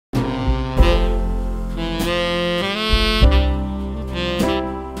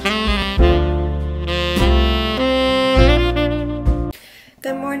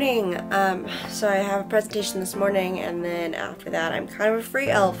So I have a presentation this morning, and then after that I'm kind of a free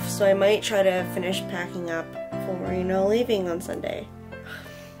elf, so I might try to finish packing up for, you know, leaving on Sunday.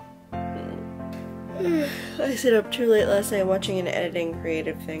 I stayed up too late last night watching an editing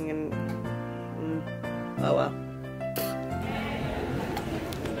creative thing, and oh well.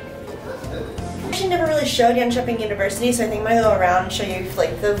 I actually never really showed Jönköping University, so I think I'm gonna go around and show you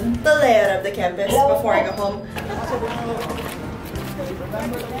like the layout of the campus before I go home.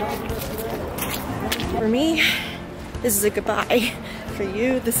 For me, this is a goodbye. For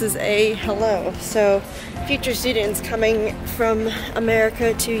you, this is a hello. So, future students coming from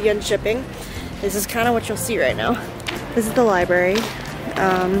America to Jönköping, this is kind of what you'll see right now. This is the library.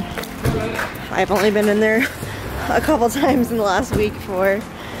 I've only been in there a couple times in the last week for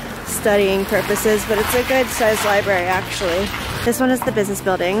studying purposes, but it's a good sized library actually. This one is the business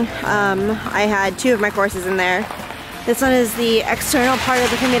building. I had 2 of my courses in there. This one is the external part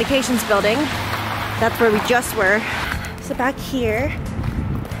of the communications building. That's where we just were. So back here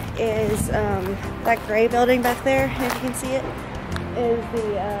is that gray building back there, if you can see it, is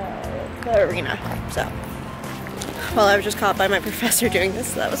the arena. So, well, I was just caught by my professor doing this,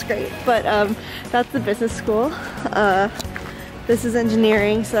 so that was great. But that's the business school. This is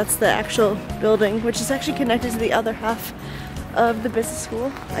engineering, so that's the actual building, which is actually connected to the other half of the business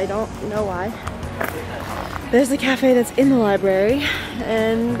school. I don't know why. There's the cafe that's in the library,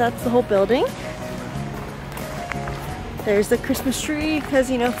 and that's the whole building. There's the Christmas tree,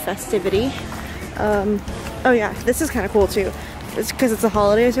 because, you know, festivity. Oh yeah, this is kind of cool too. It's because it's the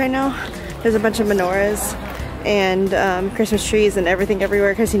holidays right now. There's a bunch of menorahs and Christmas trees and everything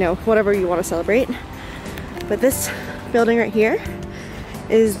everywhere, because, you know, whatever you want to celebrate. But this building right here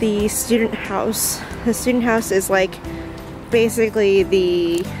is the student house. The student house is like basically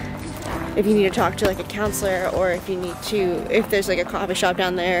the, if you need to talk to like a counselor, or if you need to, if there's like a coffee shop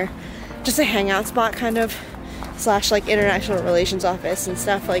down there, just a hangout spot kind of, slash like international relations office and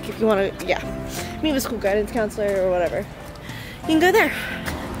stuff. Like if you want to, yeah, meet with school guidance counselor or whatever, you can go there.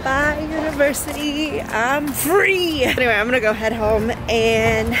 Bye university, I'm free. Anyway, I'm gonna go head home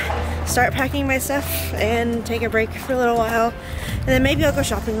and start packing my stuff and take a break for a little while, and then maybe I'll go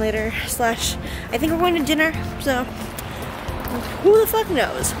shopping later, slash I think we're going to dinner, so who the fuck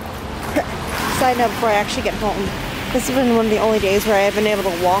knows. Side note before I actually get home, this has been one of the only days where I've been able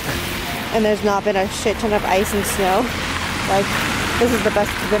to walk and there's not been a shit ton of ice and snow. Like, this is the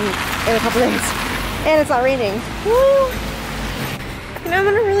best it's been in a couple days. And it's not raining. Woo! You know, I'm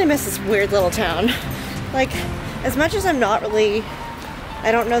gonna really miss this weird little town. Like, as much as I'm not really,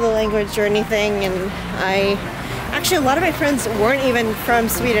 I don't know the language or anything, and actually a lot of my friends weren't even from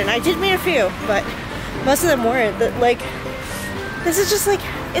Sweden. I did meet a few, but most of them weren't. But, like, this is just like,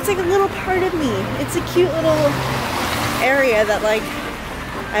 it's like a little part of me. It's a cute little area that, like,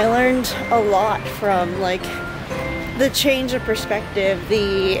 I learned a lot from, like, the change of perspective,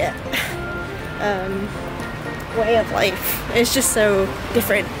 the way of life. It's just so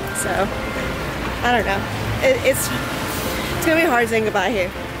different, so I don't know. It's gonna be hard saying goodbye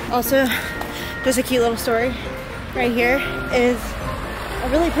here. Also, just a cute little story. Right here is a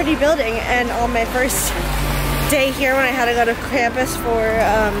really pretty building, and on my first day here when I had to go to campus for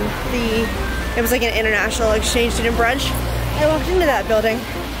it was like an international exchange student brunch, I walked into that building.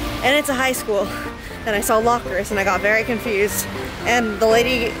 And it's a high school, and I saw lockers, and I got very confused. And the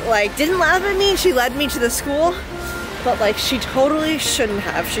lady, like, didn't laugh at me. She led me to the school, but, like, she totally shouldn't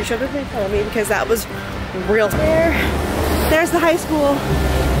have. She should have been telling me, because that was real. There's the high school.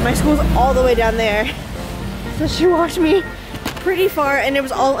 My school's all the way down there. So she walked me pretty far, and it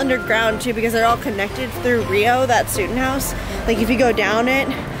was all underground too, because they're all connected through Rio, that student house. Like, if you go down it,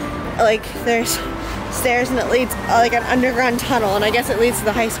 like, there's stairs and it leads like an underground tunnel, and I guess it leads to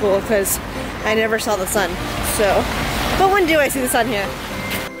the high school because I never saw the sun. So, but when do I see the sun here?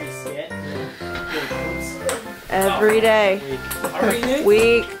 Every day.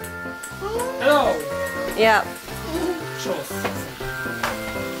 Week. Hello. Yep. Show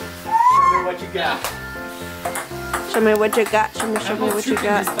me what you got. Show me what you got. Show me what you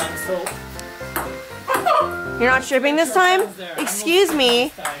got. You're not stripping this time? Excuse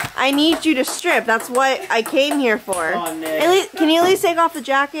me. I need you to strip. That's what I came here for. Oh, no. Can you at least take off the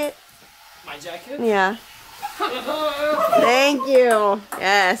jacket? My jacket? Yeah. Thank you.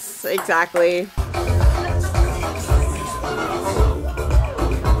 Yes, exactly.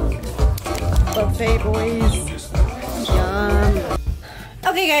 Buffet boys. Yum.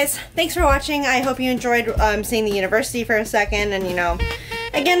 Okay guys, thanks for watching. I hope you enjoyed seeing the university for a second, and, you know,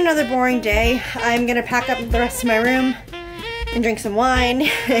 again, another boring day. I'm gonna pack up the rest of my room and drink some wine,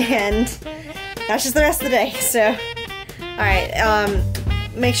 and that's just the rest of the day. So, alright,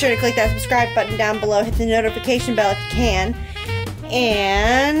 Make sure to click that subscribe button down below. Hit the notification bell if you can.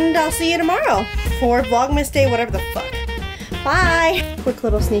 And I'll see you tomorrow for Vlogmas Day, whatever the fuck. Bye! Quick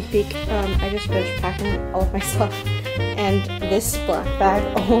little sneak peek. I just finished packing all of my stuff. And this black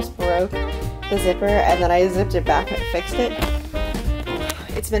bag almost broke the zipper, and then I zipped it back and fixed it.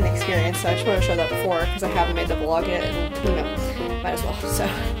 It's been an experience, so I just want to show that before because I haven't made the vlog yet, and you know, might as well. So,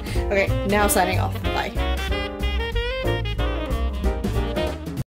 okay, now signing off. Bye.